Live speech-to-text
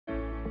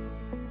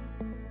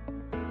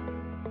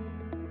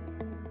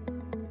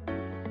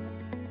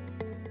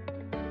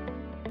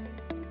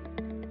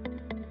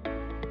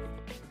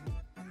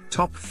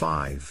Top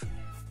 5.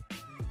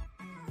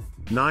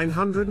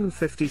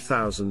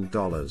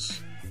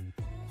 $950,000.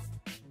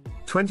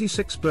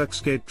 26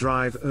 Birksgate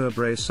Drive,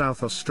 Urrbrae,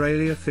 South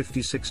Australia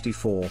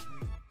 5064.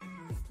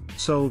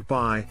 Sold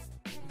by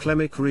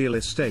Clemic Real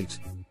Estate.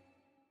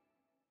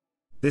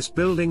 This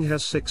building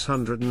has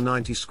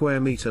 690 square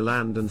meter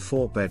land and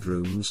 4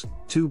 bedrooms,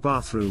 2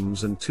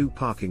 bathrooms and 2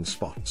 parking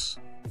spots.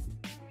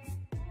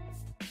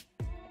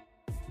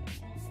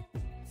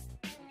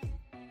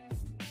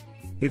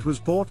 It was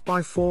bought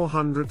by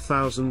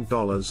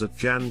 $400,000 at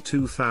Jan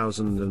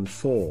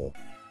 2004.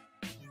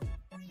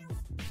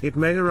 It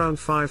made around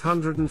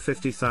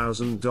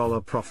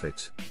 $550,000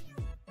 profit.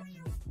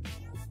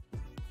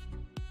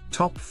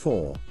 Top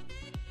 4.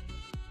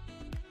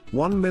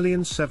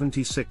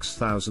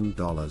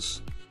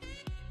 $1,076,000.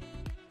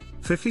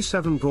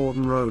 57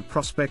 Gordon Road,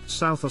 Prospect,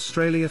 South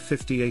Australia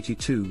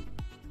 5082.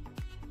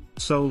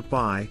 Sold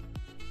by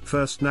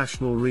First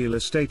National Real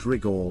Estate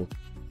Rigall.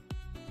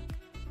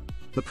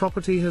 The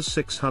property has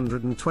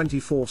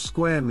 624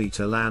 square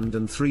meter land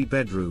and 3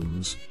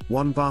 bedrooms,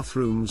 1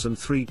 bathrooms and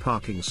 3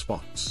 parking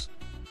spots.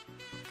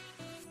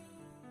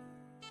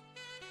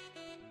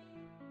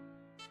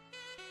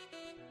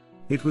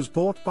 It was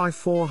bought by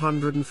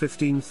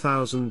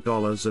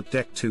 $415,000 at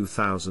DEC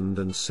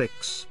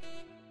 2006.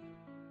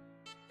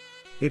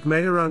 It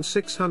made around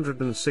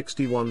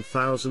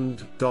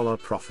 $661,000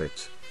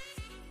 profit.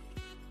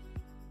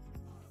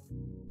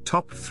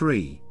 Top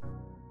 3.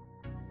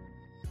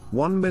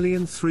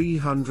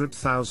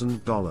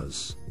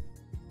 $1,300,000.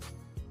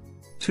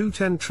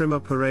 210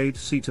 Trimmer Parade,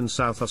 Seaton,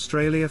 South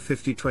Australia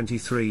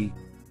 5023.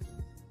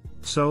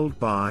 Sold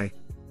by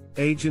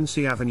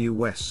Agency Avenue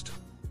West.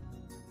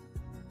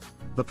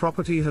 The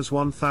property has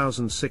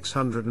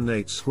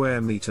 1,608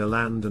 square meter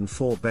land and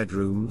 4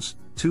 bedrooms,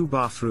 2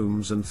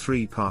 bathrooms and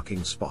 3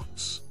 parking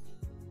spots.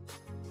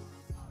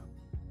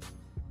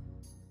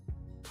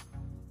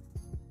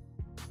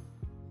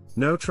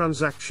 No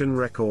transaction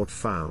record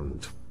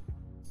found.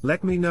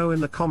 Let me know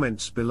in the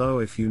comments below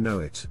if you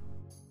know it.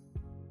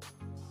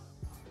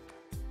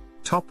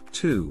 Top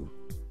 2.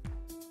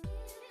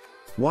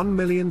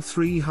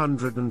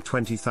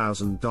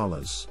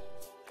 $1,320,000.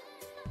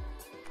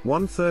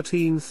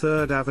 113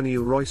 3rd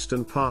Avenue,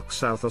 Royston Park,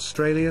 South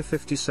Australia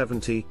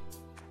 5070.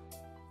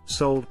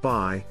 Sold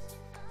by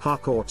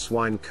Harcourt's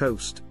Wine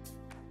Coast.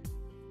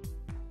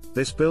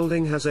 This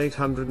building has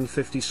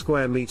 850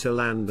 square meter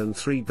land and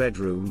 3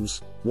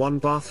 bedrooms, 1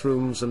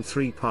 bathrooms and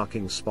 3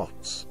 parking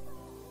spots.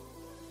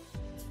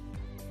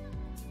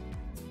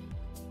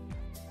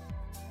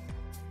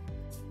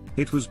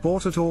 It was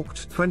bought at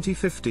Auct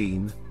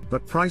 2015,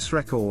 but price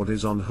record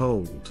is on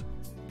hold.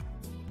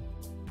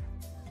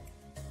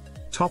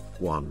 Top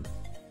 1.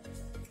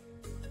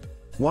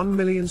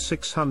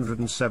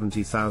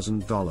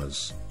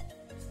 $1,670,000.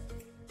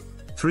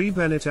 3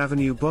 Bennett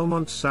Avenue,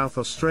 Beaumont, South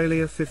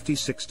Australia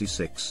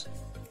 5066.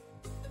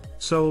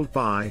 Sold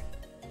by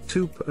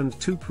Toop and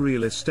Toop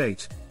Real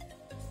Estate.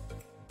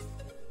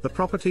 The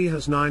property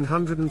has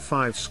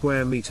 905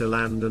 square meter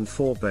land and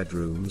 4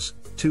 bedrooms,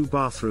 2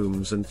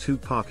 bathrooms and 2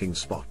 parking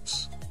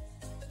spots.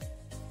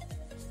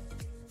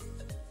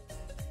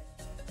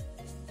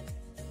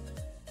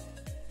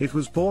 It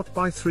was bought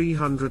by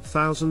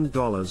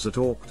 $300,000 at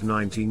Auct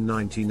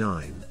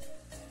 1999.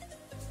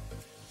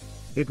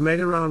 It made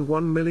around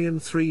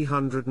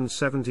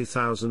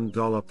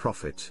 $1,370,000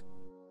 profit.